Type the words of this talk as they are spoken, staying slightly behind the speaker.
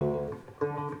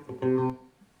What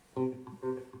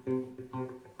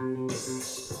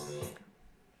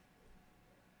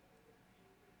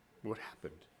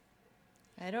happened?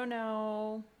 I don't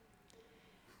know.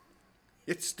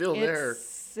 It's still there.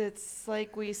 It's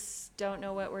like we don't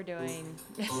know what we're doing.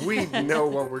 We know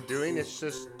what we're doing. It's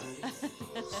just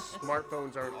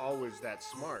smartphones aren't always that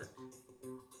smart.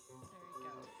 There we go.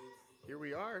 Here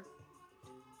we are.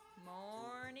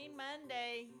 Morning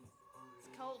Monday. It's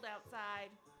cold outside.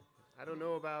 I don't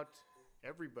know about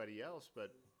everybody else,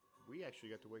 but we actually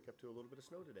got to wake up to a little bit of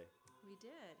snow today. We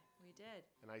did. We did.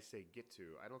 And I say get to.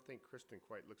 I don't think Kristen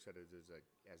quite looks at it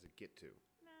as a get to.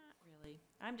 Not really.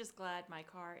 I'm just glad my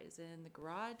car is in the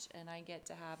garage and I get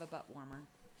to have a butt warmer.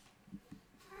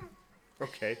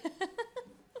 Okay.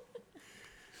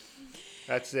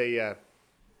 That's a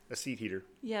seat heater.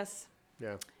 Yes.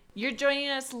 Yeah. You're joining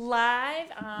us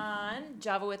live on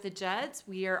Java with the Jeds.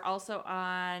 We are also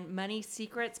on Money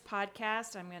Secrets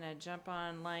podcast. I'm going to jump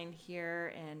online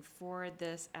here and forward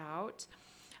this out.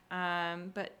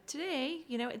 But today,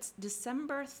 it's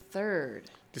December 3rd.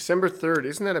 December 3rd.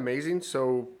 Isn't that amazing?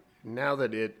 So now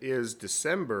that it is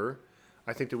December,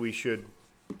 I think that we should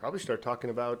probably start talking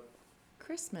about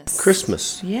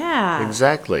Christmas. Yeah.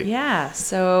 Exactly. Yeah.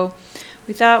 So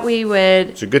we thought we would.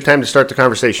 It's a good time to start the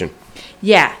conversation.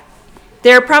 Yeah.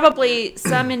 There are probably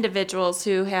some individuals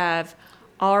who have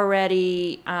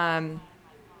already. Let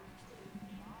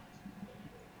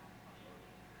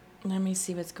me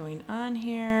see what's going on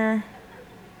here.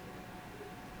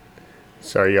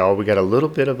 Sorry, y'all. We got a little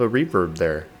bit of a reverb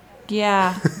there.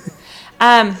 Yeah.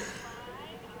 Oh,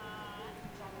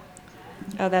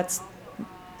 that's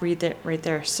right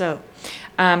there. So,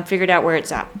 figured out where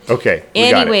it's at. Okay.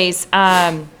 Anyways,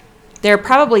 there are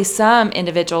probably some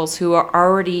individuals who are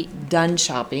already done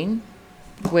shopping,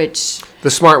 which the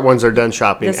smart ones are done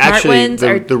shopping. The smart ones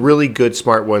are, the really good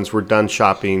smart ones were done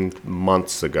shopping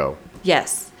months ago.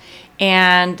 Yes.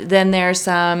 And then there are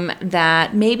some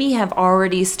that maybe have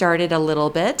already started a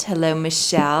little bit. Hello,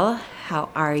 Michelle. How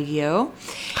are you?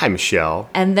 Hi,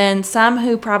 Michelle. And then some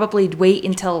who probably wait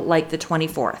until like the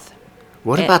 24th.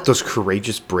 What about those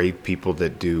courageous, brave people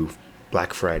that do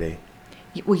Black Friday?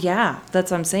 Well, yeah, that's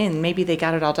what I'm saying. Maybe they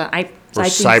got it all done. Or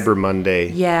Cyber Monday.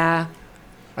 Yeah.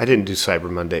 I didn't do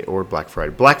Cyber Monday or Black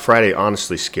Friday. Black Friday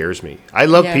honestly scares me. I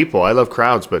love people. I love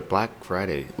crowds, but Black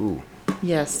Friday, ooh.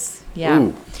 Yes. Yeah.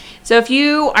 Ooh. So if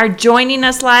you are joining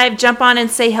us live, jump on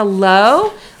and say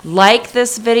hello. Like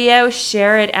this video,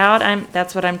 share it out.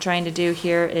 That's what I'm trying to do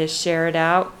here is share it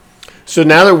out. So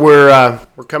now that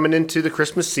we're coming into the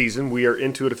Christmas season, we are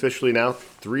into it officially now,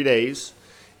 3 days,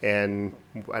 and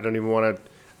I don't even want to.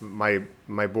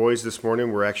 My boys this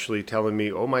morning were actually telling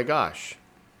me, "Oh my gosh,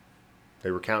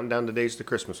 they were counting down the days to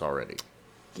Christmas already."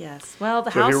 Yes. Well, the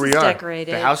house is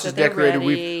decorated. The house is decorated.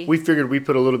 Ready. We figured we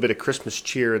put a little bit of Christmas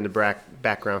cheer in the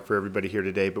background for everybody here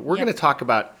today. But we're going to talk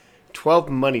about 12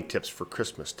 money tips for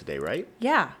Christmas today, right?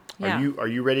 Yeah. Are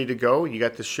you ready to go? You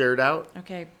got this shared out?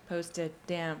 Okay, posted.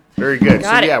 Damn. Very good.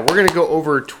 Got it. Yeah, we're going to go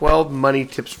over 12 money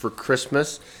tips for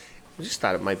Christmas. I just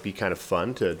thought it might be kind of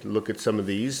fun to look at some of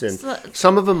these. And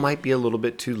some of them might be a little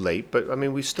bit too late, but I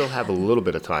mean, we still have a little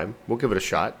bit of time. We'll give it a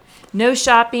shot. No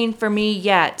shopping for me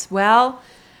yet. Well,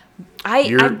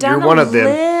 I've done one a of them.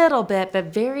 little bit, but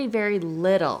very, very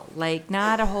little. Like,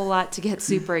 not a whole lot to get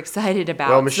super excited about.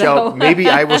 Well, Michelle, maybe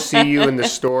I will see you in the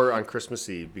store on Christmas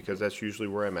Eve because that's usually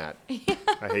where I'm at. Yeah.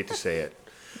 I hate to say it.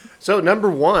 So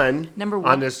number one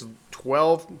on this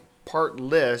 12-part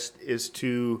list is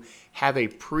to have a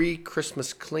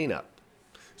pre-Christmas cleanup.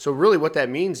 So really what that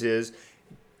means is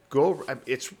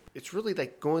it's really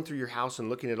like going through your house and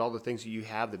looking at all the things that you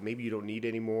have that maybe you don't need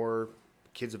anymore,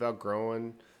 kids have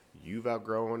outgrown, you've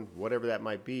outgrown, whatever that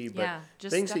might be. But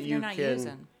just things stuff that you're not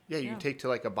using. You can take to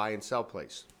like a buy and sell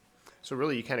place. So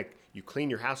really you clean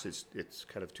your house. It's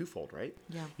kind of twofold, right?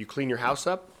 Yeah. You clean your house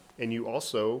up and you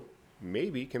also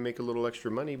maybe can make a little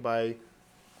extra money by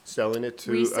selling it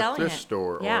to a thrift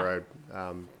store or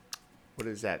a, what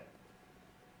is that?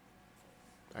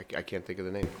 I can't think of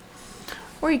the name.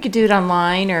 Or you could do it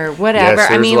online or whatever. Yes,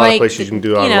 there's a lot of places you can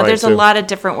do it online. There's a lot of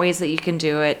different ways that you can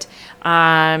do it.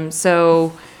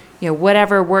 So,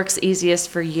 whatever works easiest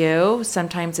for you.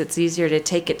 Sometimes it's easier to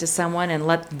take it to someone and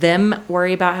let them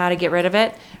worry about how to get rid of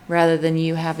it rather than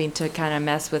you having to kind of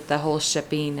mess with the whole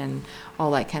shipping and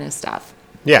all that kind of stuff.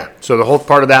 Yeah. So the whole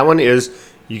part of that one is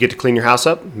you get to clean your house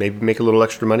up, maybe make a little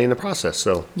extra money in the process.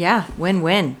 So yeah,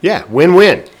 win-win. Yeah,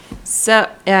 win-win. So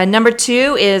number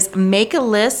 2 is make a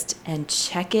list and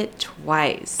check it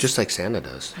twice. Just like Santa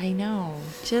does. I know,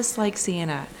 just like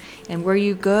Santa. And were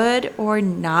you good or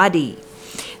naughty?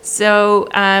 So,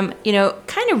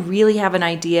 kind of really have an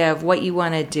idea of what you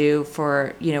want to do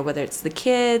for, whether it's the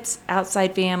kids,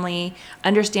 outside family,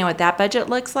 understand what that budget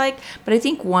looks like. But I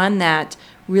think one that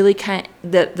really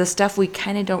the stuff we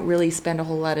kind of don't really spend a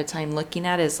whole lot of time looking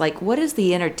at is like, what is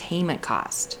the entertainment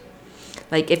cost?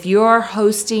 Like if you're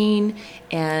hosting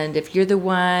and if you're the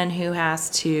one who has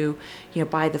to,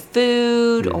 buy the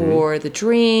food or the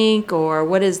drink, or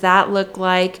what does that look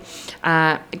like?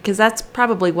 Because that's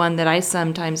probably one that I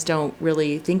sometimes don't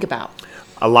really think about.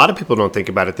 A lot of people don't think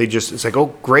about it. It's like, oh,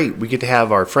 great, we get to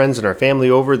have our friends and our family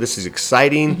over. This is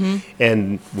exciting.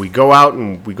 And we go out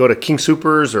and we go to King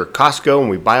Soopers or Costco and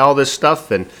we buy all this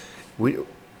stuff, and we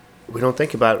don't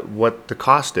think about what the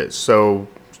cost is. So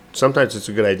sometimes it's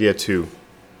a good idea to,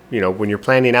 when you're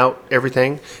planning out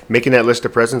everything, making that list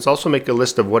of presents, also make a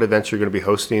list of what events you're going to be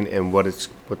hosting and what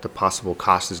the possible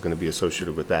cost is going to be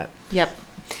associated with that. Yep.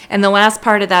 And the last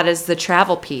part of that is the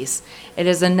travel piece. It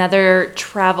is another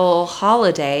travel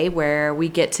holiday where we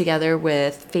get together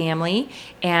with family,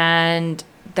 and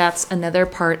that's another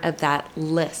part of that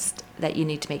list that you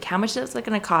need to make. How much is it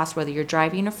going to cost, whether you're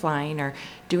driving or flying or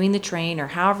doing the train or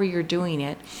however you're doing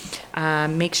it?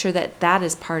 Make sure that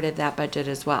is part of that budget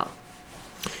as well.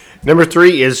 Number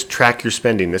 3 is track your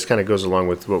spending. This kind of goes along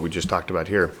with what we just talked about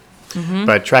here.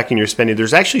 But tracking your spending,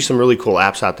 there's actually some really cool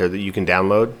apps out there that you can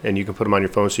download and you can put them on your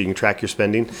phone so you can track your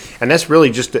spending. And that's really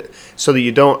just so that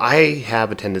you don't. I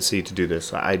have a tendency to do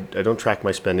this. I don't track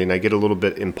my spending. I get a little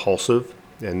bit impulsive,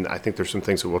 and I think there's some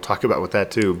things that we'll talk about with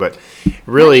that too. But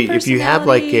really, if you have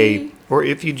or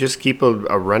if you just keep a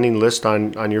running list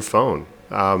on your phone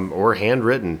or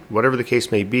handwritten, whatever the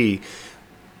case may be.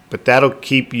 But that'll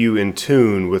keep you in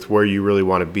tune with where you really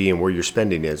want to be and where your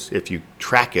spending is if you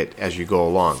track it as you go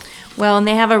along. Well, and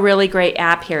they have a really great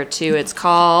app here too. It's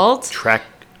called Track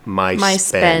My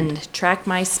Spend. Track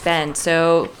My Spend.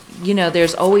 So,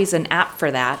 there's always an app for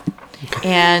that.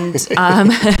 And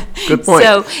good point.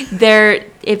 So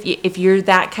if you're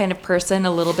that kind of person,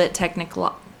 a little bit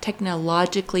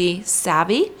technologically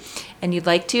savvy, and you'd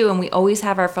like to, and we always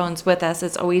have our phones with us,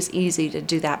 it's always easy to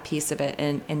do that piece of it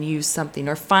and use something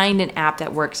or find an app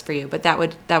that works for you. But that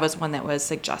was one that was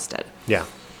suggested. Yeah.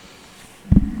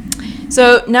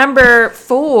 So number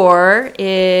 4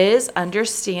 is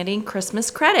understanding Christmas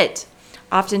credit.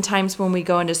 Oftentimes when we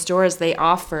go into stores, they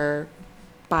offer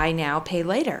buy now, pay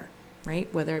later,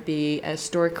 right? Whether it be a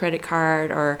store credit card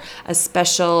or a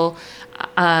special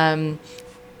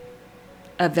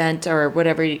event or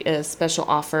whatever, a special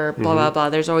offer, blah, blah, blah.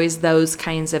 There's always those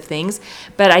kinds of things.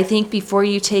 But I think before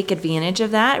you take advantage of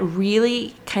that,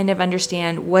 really kind of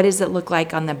understand what does it look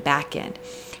like on the back end?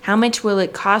 How much will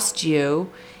it cost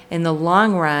you in the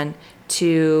long run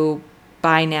to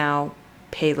buy now,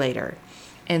 pay later?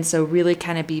 And so really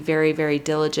kind of be very, very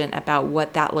diligent about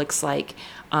what that looks like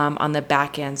on the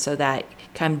back end so that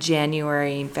come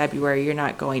January and February, you're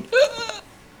not going...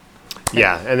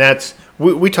 Yeah, and that's...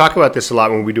 We talk about this a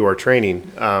lot when we do our training.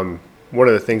 One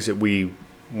of the things that we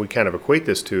kind of equate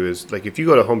this to is like if you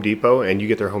go to Home Depot and you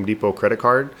get their Home Depot credit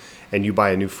card and you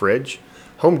buy a new fridge,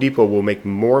 Home Depot will make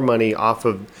more money off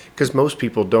of, because most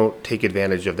people don't take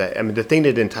advantage of that. I mean, the thing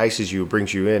that entices you,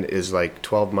 brings you in, is like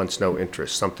 12 months no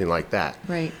interest, something like that.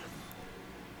 Right.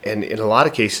 And in a lot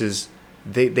of cases,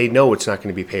 they know it's not going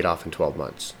to be paid off in 12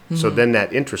 months. So then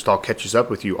that interest all catches up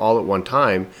with you all at one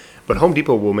time. But Home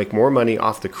Depot will make more money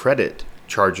off the credit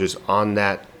charges on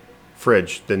that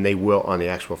fridge than they will on the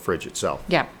actual fridge itself.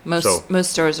 Yeah,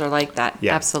 most stores are like that.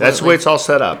 Yeah, absolutely. That's the way it's all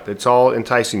set up. It's all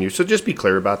enticing you. So just be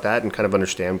clear about that and kind of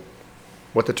understand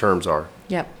what the terms are.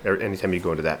 Yep. Anytime you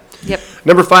go into that. Yep.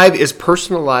 Number 5 is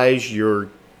personalize your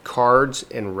cards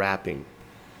and wrapping.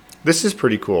 This is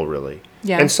pretty cool, really.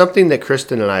 Yeah. And something that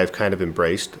Kristen and I have kind of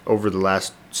embraced over the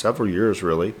last several years,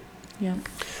 really. Yeah.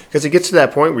 Because it gets to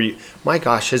that point where my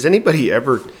gosh, has anybody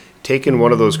ever taken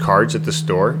one of those cards at the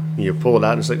store and you pull it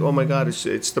out and it's like, oh my God,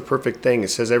 it's the perfect thing. It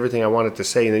says everything I want it to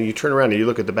say. And then you turn around and you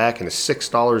look at the back and it's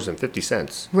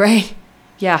 $6.50. Right.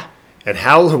 Yeah. And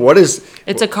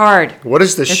it's a card. What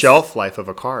is the shelf life of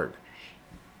a card?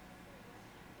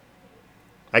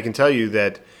 I can tell you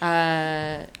that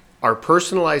our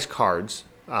personalized cards,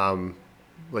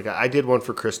 like I did one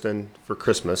for Kristen for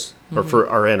Christmas or for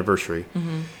our anniversary.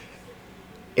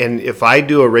 And if I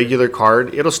do a regular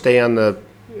card, it'll stay on the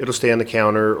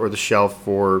counter or the shelf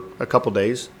for a couple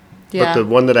days. Yeah. But the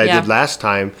one that I did last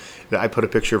time, I put a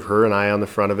picture of her and I on the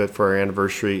front of it for our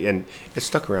anniversary, and it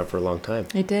stuck around for a long time.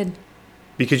 It did.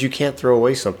 Because you can't throw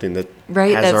away something that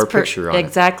has our picture on it.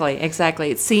 Exactly.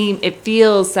 It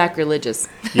feels sacrilegious.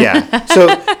 Yeah. So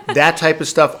that type of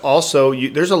stuff also,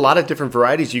 there's a lot of different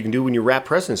varieties you can do when you wrap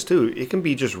presents too. It can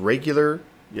be just regular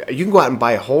Yeah, you can go out and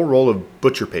buy a whole roll of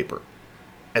butcher paper,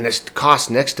 and it costs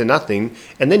next to nothing.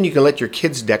 And then you can let your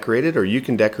kids decorate it, or you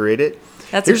can decorate it.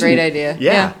 That's a great idea.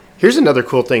 Yeah. Here's another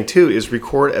cool thing too: is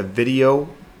record a video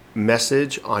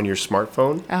message on your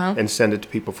smartphone and send it to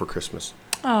people for Christmas.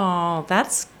 Oh,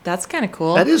 that's kind of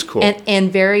cool. That is cool.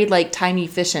 And very like time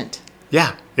efficient.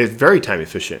 Yeah, it's very time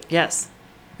efficient. Yes.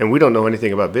 And we don't know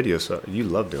anything about video, so you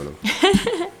love doing them.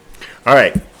 All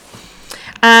right.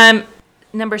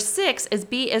 Number 6 is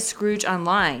be a Scrooge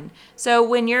online. So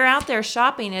when you're out there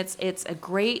shopping, it's a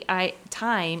great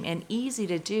time and easy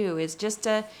to do is just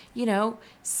to,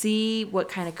 see what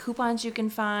kind of coupons you can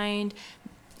find,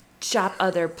 shop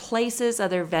other places,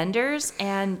 other vendors,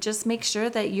 and just make sure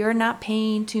that you're not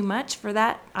paying too much for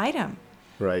that item.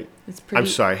 Right. It's pretty. I'm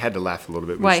sorry, I had to laugh a little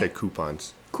bit when Why? you said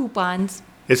coupons. Coupons.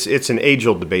 It's an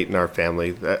age-old debate in our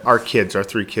family. Our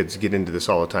 3 kids get into this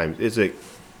all the time. Is it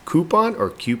coupon or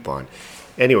coupon?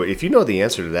 Anyway, if you know the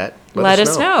answer to that, let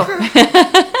us know.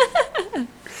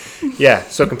 Yeah,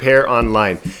 so compare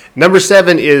online. Number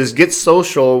 7 is get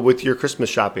social with your Christmas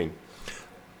shopping.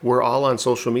 We're all on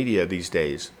social media these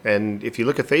days. And if you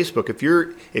look at Facebook,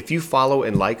 if you follow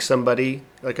and like somebody,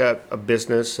 like a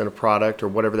business and a product or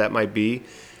whatever that might be,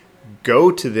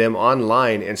 go to them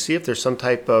online and see if there's some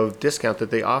type of discount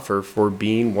that they offer for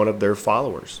being one of their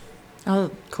followers.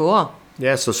 Oh, cool.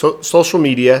 Yeah, so social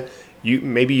media,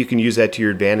 maybe you can use that to your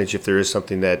advantage if there is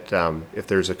something that, if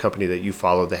there's a company that you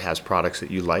follow that has products that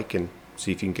you like, and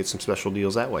see if you can get some special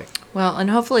deals that way. Well,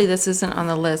 and hopefully this isn't on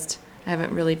the list. I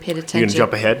haven't really paid attention. You gonna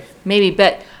jump ahead? Maybe,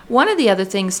 but one of the other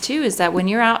things too is that when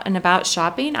you're out and about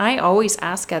shopping, I always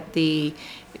ask at the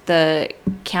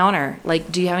counter,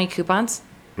 like, do you have any coupons?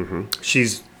 Mm-hmm.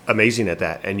 She's amazing at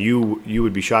that, and you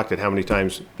would be shocked at how many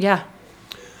times. Yeah.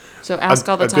 So ask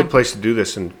all the time. A good place to do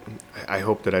this, and I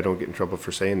hope that I don't get in trouble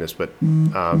for saying this, but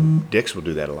Dick's will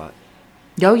do that a lot.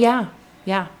 Oh yeah.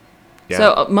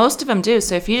 So most of them do.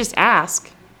 So if you just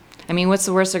ask, I mean, what's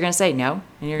the worst they're going to say? No,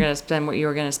 and you're going to spend what you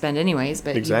were going to spend anyways.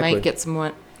 But exactly. You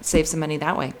might save some money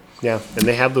that way. Yeah, and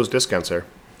they have those discounts there.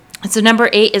 So number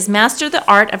 8 is master the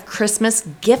art of Christmas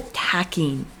gift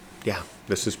hacking. Yeah,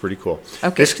 this is pretty cool.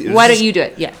 Okay, why don't you do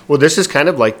it? Yeah. Well, this is kind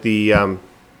of like the,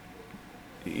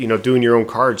 doing your own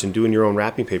cards and doing your own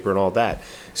wrapping paper and all that.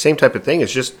 Same type of thing.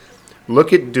 It's just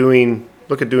look at doing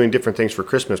different things for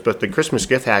Christmas. But the Christmas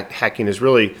gift hacking is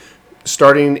really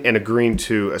starting and agreeing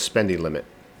to a spending limit.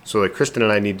 So like Kristen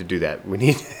and I need to do that. We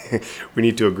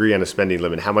need to agree on a spending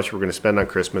limit, how much we're going to spend on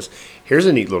Christmas. Here's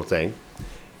a neat little thing.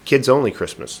 Kids only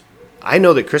Christmas. I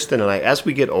know that Kristen and I, as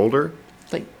we get older,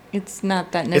 like it's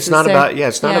not that necessary.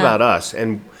 It's not about us.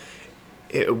 And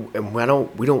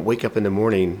we don't wake up in the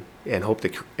morning and hope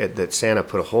that Santa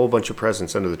put a whole bunch of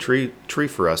presents under the tree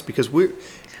for us, because we're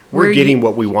getting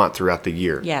what we want throughout the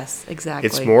year. Yes, exactly.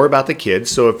 It's more about the kids.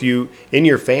 So if you, in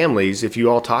your families, if you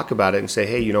all talk about it and say,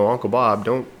 hey, Uncle Bob,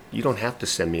 you don't have to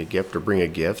send me a gift or bring a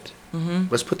gift. Mm-hmm.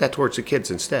 Let's put that towards the kids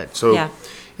instead. So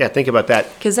yeah, think about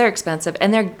that. Because they're expensive,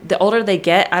 and the older they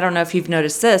get. I don't know if you've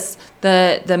noticed this.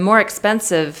 The more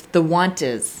expensive the want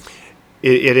is.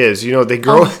 It is. They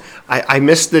grow. Oh. I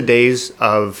miss the days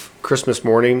of Christmas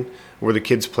morning where the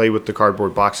kids play with the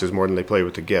cardboard boxes more than they play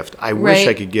with the gift. I wish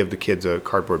I could give the kids a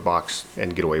cardboard box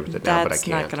and get away with it now, but I can't. That's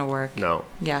not going to work. No.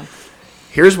 Yeah.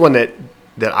 Here's one that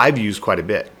I've used quite a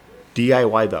bit.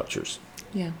 DIY vouchers.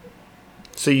 Yeah.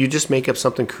 So you just make up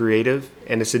something creative,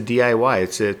 and it's a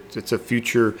DIY. It's a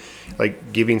future,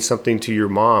 like giving something to your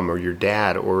mom or your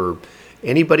dad or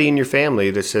anybody in your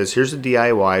family that says, here's a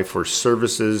DIY for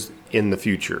services in the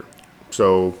future.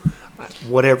 So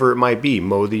whatever it might be,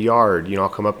 mow the yard, I'll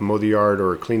come up and mow the yard,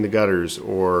 or clean the gutters,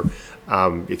 or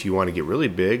if you want to get really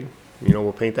big,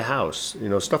 we'll paint the house,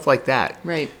 stuff like that.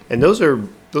 Right. And those are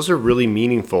really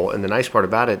meaningful. And the nice part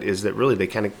about it is that really they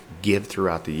kind of give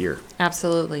throughout the year.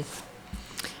 Absolutely.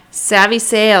 Savvy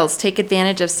sales. Take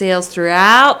advantage of sales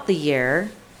throughout the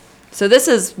year. So this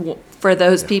is for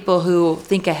those people who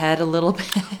think ahead a little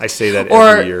bit. I say that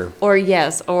every year.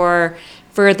 Or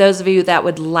for those of you that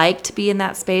would like to be in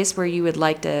that space where you would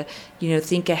like to,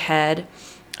 think ahead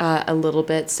a little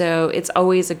bit. So it's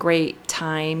always a great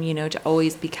time, to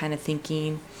always be kind of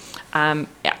thinking.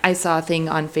 I saw a thing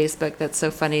on Facebook that's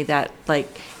so funny that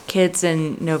like kids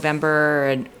in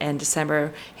November and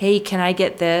December, hey, can I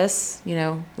get this?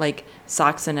 Like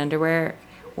socks and underwear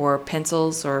or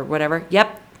pencils or whatever.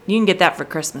 Yep, you can get that for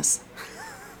Christmas.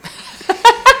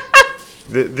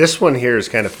 This one here is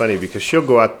kind of funny because she'll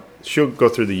go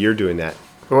through the year doing that.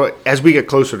 Well, as we get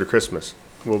closer to Christmas,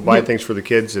 we'll buy things for the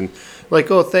kids and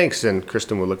like, oh, thanks. And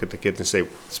Kristen will look at the kids and say,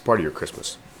 it's part of your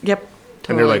Christmas. Yep, totally.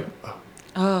 And they're like,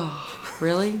 oh,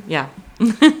 really? Yeah.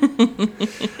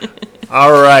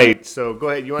 All right, so go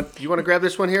ahead. You want to grab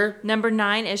this one here? Number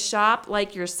 9 is shop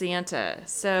like your Santa.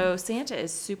 So Santa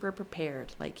is super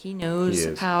prepared. Like he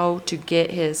knows how to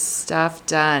get his stuff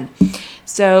done.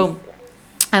 So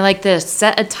I like this.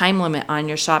 Set a time limit on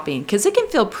your shopping because it can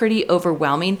feel pretty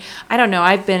overwhelming. I don't know.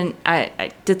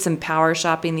 I did some power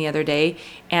shopping the other day,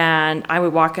 and I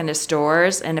would walk into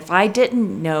stores, and if I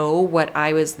didn't know what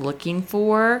I was looking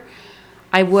for,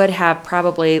 I would have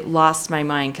probably lost my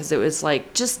mind because it was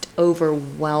like just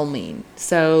overwhelming.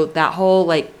 So that whole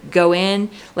like go in,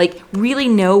 like really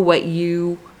know what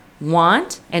you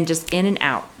want and just in and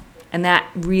out. And that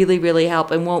really, really help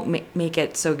and won't make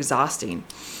it so exhausting.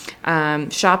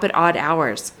 Shop at odd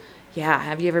hours. Yeah.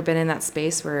 Have you ever been in that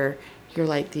space where you're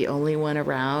like the only one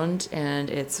around and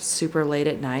it's super late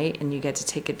at night and you get to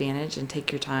take advantage and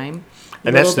take your time?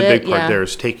 And that's the big part there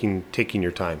is taking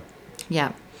your time.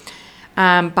 Yeah.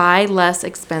 Buy less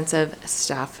expensive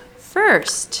stuff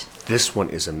first. This one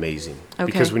is amazing. Okay.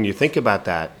 Because when you think about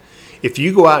that, if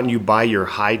you go out and you buy your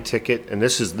high ticket, and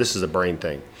this is a brain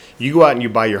thing, you go out and you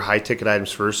buy your high ticket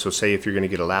items first. So say if you're going to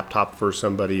get a laptop for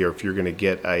somebody, or if you're going to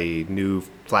get a new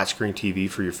flat screen TV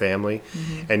for your family,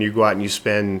 and you go out and you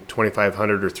spend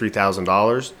 $2,500 or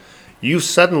 $3,000, you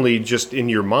suddenly just in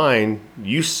your mind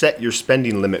you set your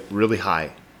spending limit really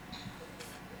high.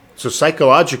 So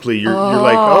psychologically, you're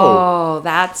like, oh,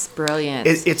 that's brilliant.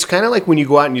 It's kind of like when you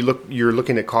go out and you're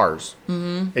looking at cars,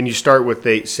 and you start with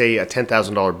say a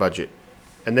 $10,000 budget,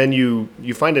 and then you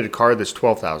find a car that's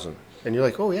 $12,000, and you're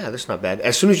like, oh yeah, that's not bad.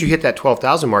 As soon as you hit that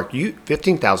 $12,000 mark,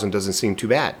 $15,000 doesn't seem too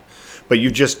bad, but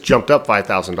you just jumped up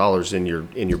 $5,000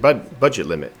 in your budget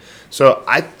limit. So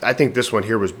I think this one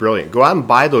here was brilliant. Go out and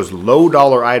buy those low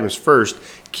dollar items first.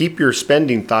 Keep your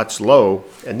spending thoughts low,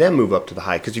 and then move up to the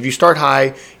high. Because if you start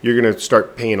high, you're going to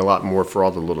start paying a lot more for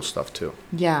all the little stuff too.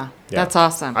 Yeah, that's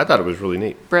awesome. I thought it was really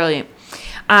neat. Brilliant.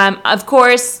 Of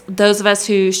course, those of us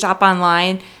who shop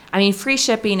online, I mean, free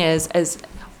shipping is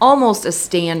almost a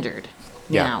standard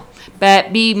now.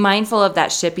 But be mindful of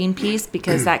that shipping piece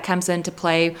because that comes into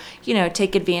play.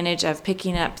 Take advantage of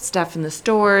picking up stuff in the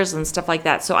stores and stuff like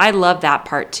that. So I love that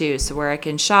part too. So where I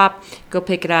can shop, go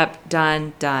pick it up,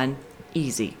 done.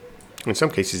 Easy. In some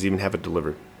cases, even have it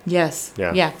delivered. Yes.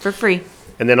 Yeah, for free.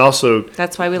 And then also,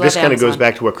 that's why we love this kind of Amazon. goes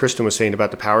back to what Kristen was saying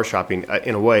about the power shopping.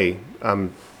 In a way,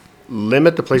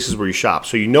 limit the places where you shop,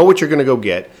 so you know what you're going to go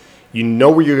get. You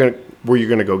know where you're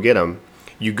going to go get them.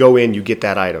 You go in, you get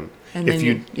that item. And if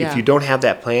you don't have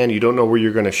that plan, you don't know where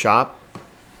you're going to shop.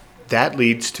 That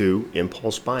leads to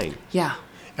impulse buying. Yeah.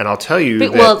 And I'll tell you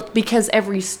because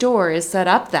every store is set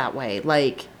up that way,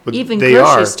 like. Even they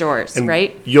grocery are. stores, and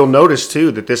right? You'll notice,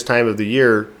 too, that this time of the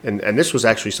year, and this was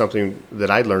actually something that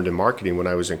I learned in marketing when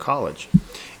I was in college,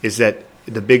 is that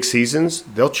the big seasons,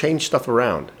 they'll change stuff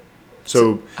around.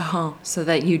 So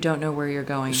that you don't know where you're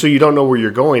going. So you don't know where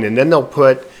you're going. And then they'll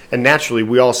put, and naturally,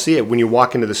 we all see it, when you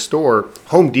walk into the store,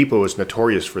 Home Depot is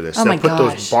notorious for this. They'll put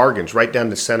those bargains right down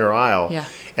the center aisle. Yeah.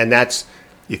 And that's,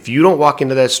 if you don't walk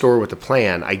into that store with a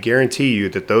plan, I guarantee you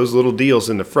that those little deals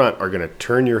in the front are going to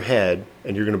turn your head,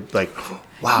 and you're going to be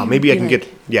like, wow, maybe I can get.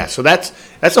 Yeah, so that's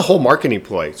a whole marketing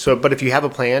ploy. So, but if you have a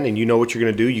plan and you know what you're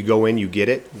going to do, you go in, you get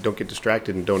it, don't get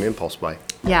distracted, and don't impulse buy.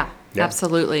 Yeah.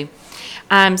 Absolutely.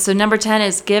 So number 10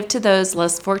 is give to those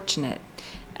less fortunate.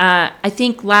 I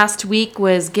think last week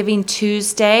was Giving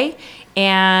Tuesday,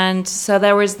 and so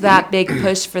there was that big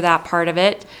push for that part of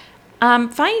it.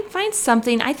 Find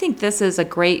something. I think this is a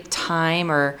great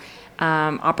time or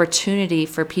opportunity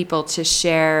for people to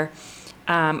share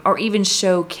or even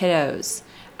show kiddos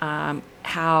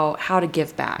how to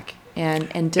give back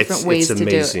and different ways to do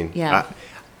it. It's amazing. Yeah.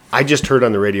 I just heard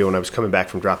on the radio when I was coming back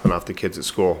from dropping off the kids at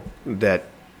school that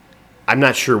I'm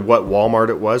not sure what Walmart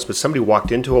it was, but somebody walked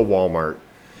into a Walmart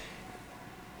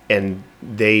and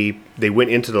they went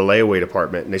into the layaway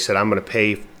department and they said, I'm going to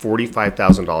pay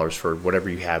 $45,000 for whatever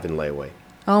you have in layaway.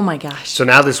 Oh my gosh. So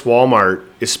now this Walmart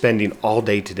is spending all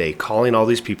day today calling all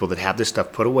these people that have this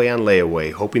stuff put away on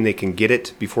layaway, hoping they can get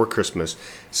it before Christmas.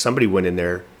 Somebody went in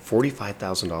there,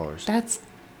 $45,000. That's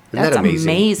Isn't that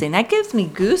amazing. That gives me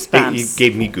goosebumps. It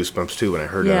gave me goosebumps too when I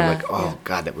heard it. I'm like, oh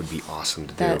God, that would be awesome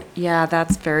to do. Yeah,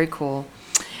 that's very cool.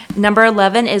 Number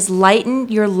 11 is lighten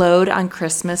your load on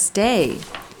Christmas Day.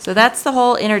 So that's the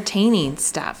whole entertaining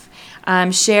stuff.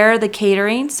 Share the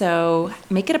catering, so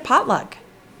make it a potluck.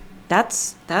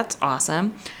 That's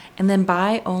awesome. And then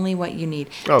buy only what you need.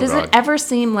 Does it ever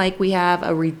seem like we have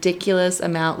a ridiculous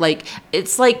amount? Like,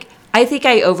 it's like, I think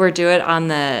I overdo it on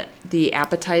the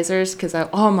appetizers because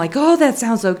I'm like, oh, that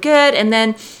sounds so good. And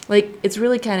then, like, it's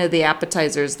really kind of the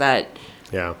appetizers that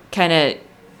kind of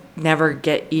never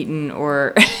get eaten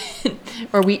or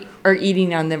or we are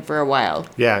eating on them for a while.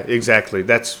 Yeah, exactly.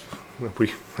 That's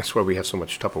why we have so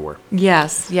much Tupperware.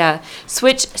 Yes, yeah.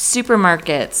 Switch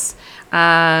supermarkets.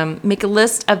 Make a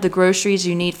list of the groceries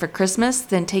you need for Christmas,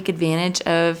 then take advantage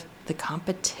of the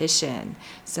competition.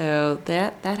 So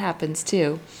that happens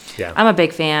too. Yeah. I'm a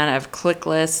big fan of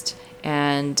ClickList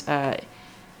and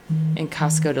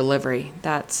Costco delivery.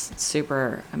 That's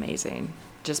super amazing,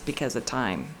 just because of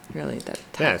time. Really,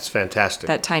 yeah, it's fantastic.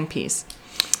 That time piece,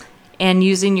 and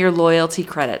using your loyalty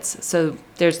credits. So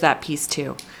there's that piece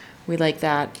too. We like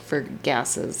that for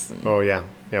gases. Oh yeah.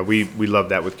 Yeah, we love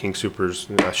that with King Soopers.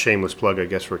 A shameless plug, I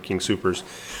guess, for King Soopers.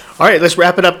 All right, let's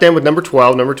wrap it up then with number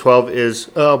 12. Number 12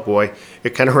 is, oh boy,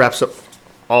 it kind of wraps up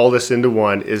all this into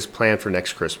one, is plan for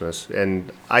next Christmas.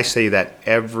 And I say that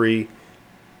every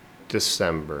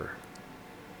December.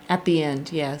 At the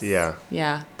end, yes. Yeah.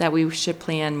 Yeah, that we should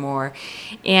plan more.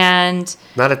 And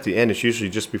not at the end. It's usually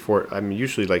just before. I'm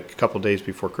usually like a couple days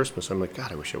before Christmas. I'm like,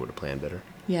 God, I wish I would have planned better.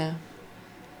 Yeah.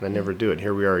 And I never do it.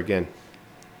 Here we are again.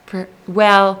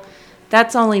 Well,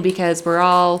 that's only because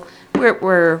we're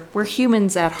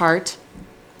humans at heart.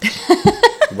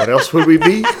 What else would we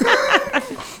be?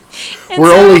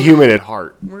 We're only human at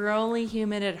heart. We're only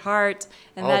human at heart,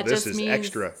 and that just means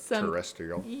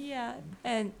extraterrestrial. Yeah,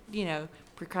 and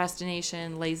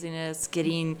procrastination, laziness,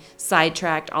 getting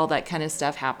sidetracked, all that kind of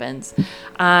stuff happens.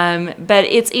 But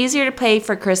it's easier to pay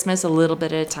for Christmas a little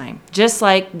bit at a time. Just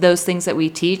like those things that we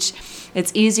teach,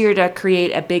 it's easier to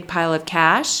create a big pile of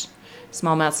cash,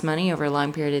 small amounts of money over a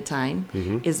long period of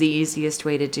time, is the easiest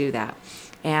way to do that.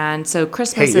 And so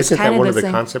Christmas is kind of the same. Isn't that one of the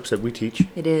concepts that we teach?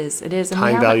 It is. And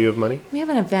time value of money. We have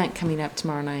an event coming up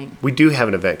tomorrow night. We do have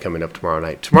an event coming up tomorrow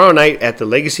night. Tomorrow night at the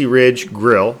Legacy Ridge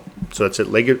Grill. So it's at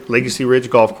Legacy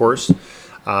Ridge Golf Course.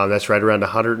 That's right around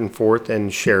 104th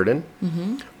and Sheridan.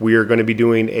 Mm-hmm. We are going to be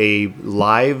doing a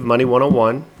live Money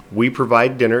 101. We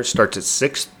provide dinner. It starts at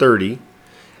 6:30.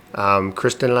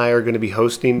 Kristen and I are going to be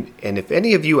hosting, and if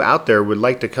any of you out there would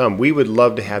like to come, we would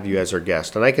love to have you as our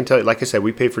guest. And I can tell you, like I said,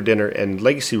 we pay for dinner, and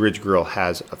Legacy Ridge Grill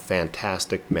has a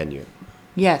fantastic menu.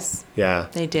 Yes. Yeah.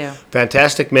 They do.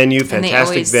 Fantastic menu,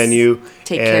 fantastic venue.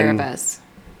 Take care of us.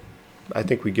 I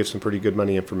think we give some pretty good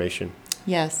money information.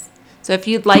 Yes. So if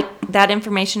you'd like that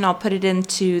information, I'll put it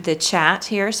into the chat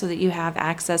here so that you have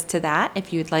access to that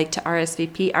if you'd like to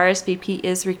RSVP. RSVP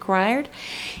is required.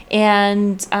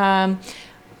 And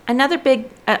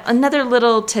another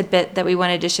little tidbit that we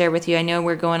wanted to share with you, I know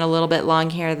we're going a little bit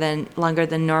longer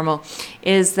than normal,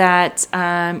 is that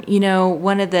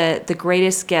one of the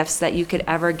greatest gifts that you could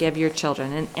ever give your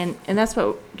children, and that's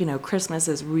what Christmas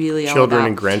is really all about. Children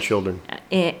and grandchildren.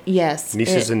 Yes.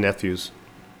 Nieces and nephews.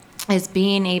 Is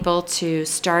being able to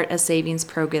start a savings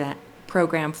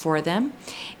program for them,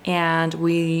 and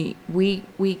we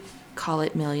call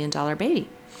it $1 Million Baby,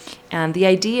 and the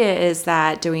idea is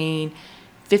that doing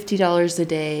 $50 a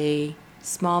day,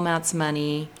 small amounts of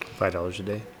money. $5 a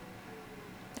day.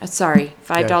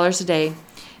 $5 a day,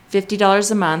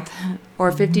 $50 a month,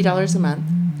 or $50 a month.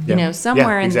 Yeah.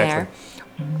 Somewhere in there.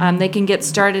 They can get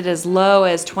started as low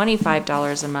as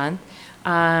 $25 a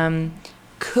month.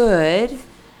 Could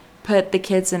put the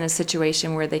kids in a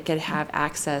situation where they could have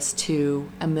access to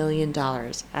 $1 million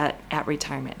at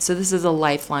retirement. So this is a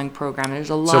lifelong program.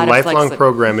 There's a lot of lifelong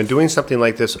program, and doing something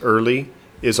like this early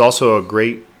is also a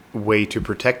great way to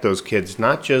protect those kids,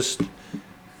 not just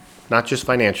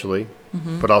financially,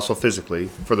 but also physically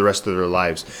for the rest of their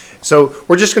lives. So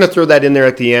we're just going to throw that in there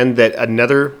at the end, that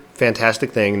another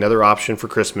fantastic thing, another option for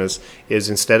Christmas is,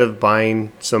 instead of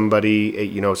buying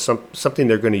somebody something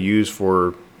they're going to use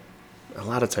for, a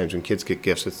lot of times when kids get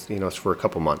gifts, it's for a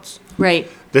couple months. Right.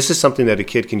 This is something that a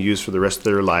kid can use for the rest of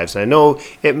their lives. And I know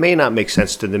it may not make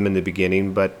sense to them in the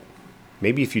beginning, but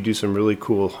maybe if you do some really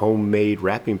cool homemade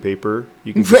wrapping paper,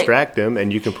 you can distract them,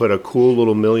 and you can put a cool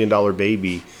little $1 Million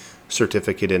Baby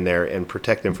certificate in there and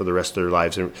protect them for the rest of their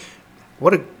lives. And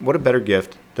what a better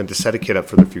gift than to set a kid up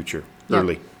for the future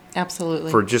early.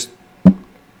 Absolutely. For just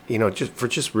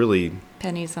really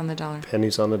pennies on the dollar.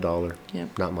 Pennies on the dollar.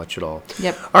 Yep. Not much at all.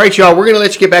 Yep. All right, y'all. We're gonna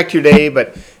let you get back to your day,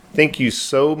 but thank you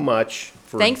so much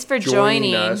for Thanks for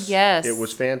joining us. Yes. It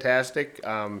was fantastic.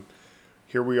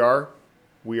 Here we are.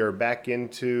 We are back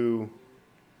into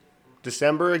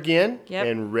December again,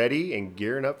 and ready and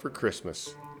gearing up for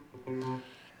Christmas.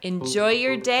 Enjoy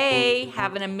your day.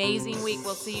 Have an amazing week.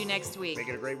 We'll see you next week. Make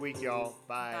it a great week, y'all.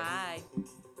 Bye. Bye.